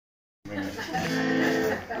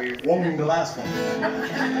We won the last one.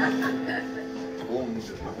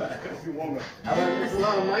 There's a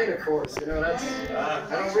lot of minor chords, you know. That's I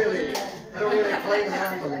don't really play the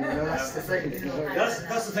mandolin, you know. That's the thing. You know?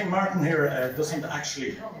 That's the thing. Martin here doesn't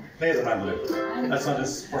actually play the mandolin. That's not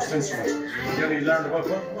his first instrument. He only learned about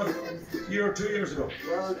what a year or 2 years ago.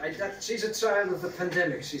 Well, she's a child of the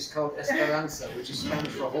pandemic. She's called Esperanza, which is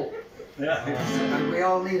Spanish for hope. Yeah. And we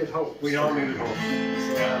all needed hope. We all needed hope.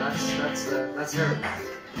 So that's her.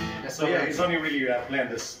 So yeah, he's only really playing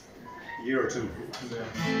this year or two.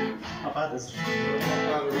 Not bad, is it?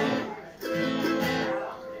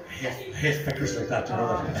 I hate figures like that, you know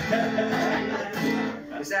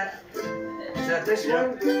that. Is that this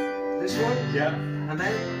one? This one? Yeah. And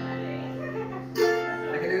then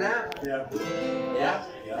I can do that? Yeah.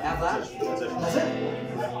 Yeah. Have that? That's it. That's it?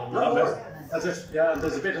 No more. That's it. Yeah,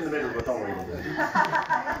 there's a bit in the middle, but don't worry about it.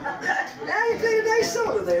 Yeah, you played a nice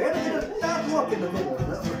solo there. A bit of bad luck in the middle.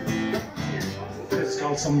 It's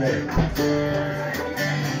called Someday.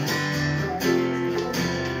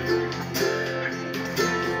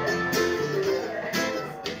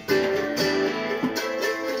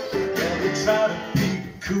 Try to be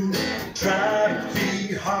cool, try to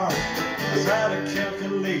be hard, try to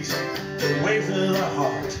calculate the waves of the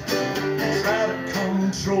heart, try to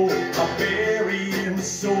control our burying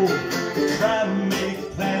soul, try to make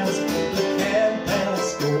plans that can't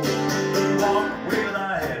pass go. We walk with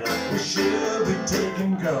our head up, we should be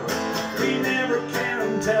taking cover. We never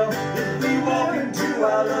can tell if we walk into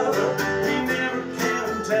our lover. We never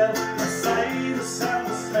can tell the sight, the sound,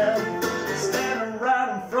 the smell, standing right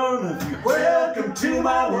in front of you. Welcome to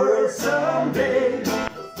my world someday.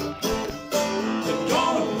 You're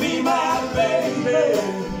gonna be my baby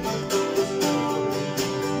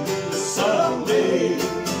someday.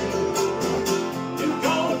 You're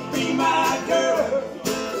gonna be my girl.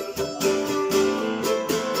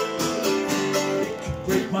 You could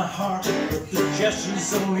break my heart, but the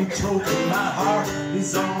gesture's only token. My heart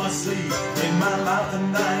is on my sleeve, in my mouth,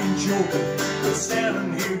 and I ain't joking. I'm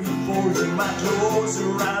standing here before you, my toes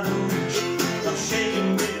are out of reach. I'm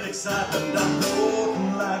shaking with excitement, I'm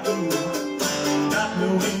floating like a moon. Got no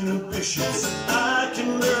inhibitions, I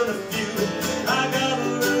can learn a few. I gotta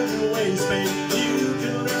learn your ways, babe, you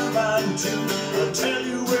can learn mine too. I'll tell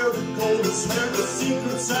you where the gold is, where the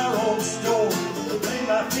secrets are all stored. Play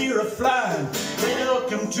my fear of flying,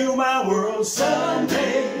 welcome to my world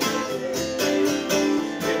someday.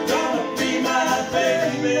 You're gonna be my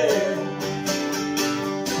baby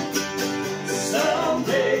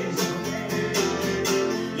someday.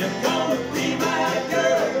 You're gonna be my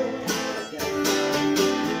girl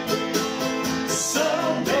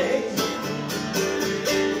someday.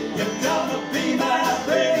 You're gonna be my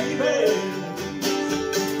baby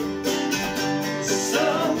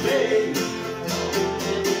someday.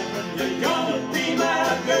 You're gonna be my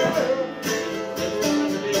girl.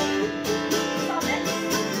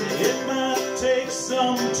 It might take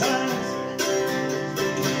some time,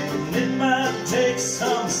 it might take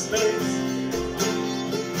some space,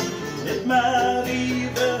 it might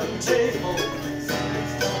even take a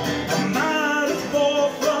mighty fall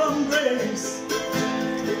from grace.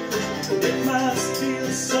 It might steal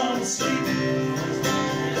some sleep,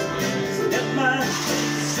 it might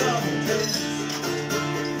take some taste,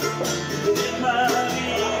 it might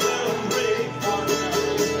even break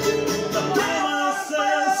the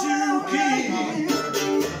promises you keep.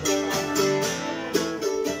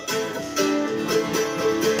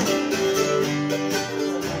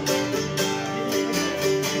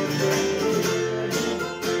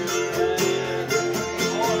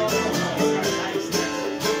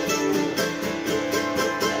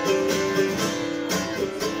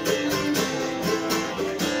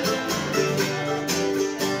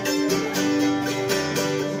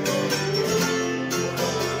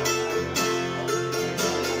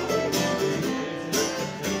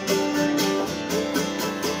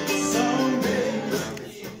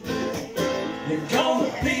 You're gonna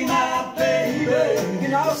be my baby. You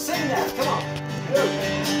know, sing that. Come on.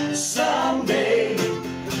 Someday.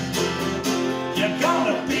 You're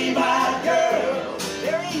gonna be my girl.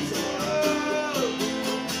 Very easy.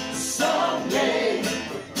 Someday.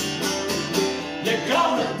 You're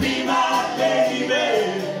gonna be my baby.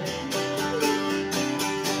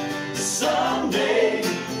 Someday.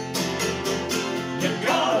 You're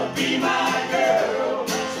gonna be my girl.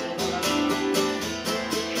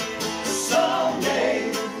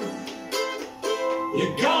 Someday.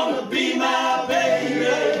 You're gonna be my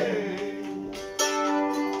baby.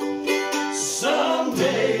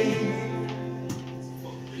 Someday.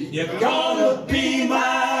 You're gonna be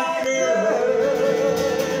my girl.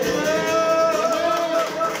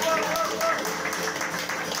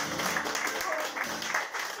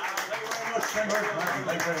 Thank you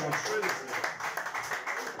very much.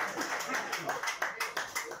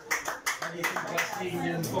 How do you think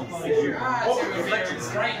that's the football issue? Oh,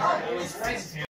 it's great.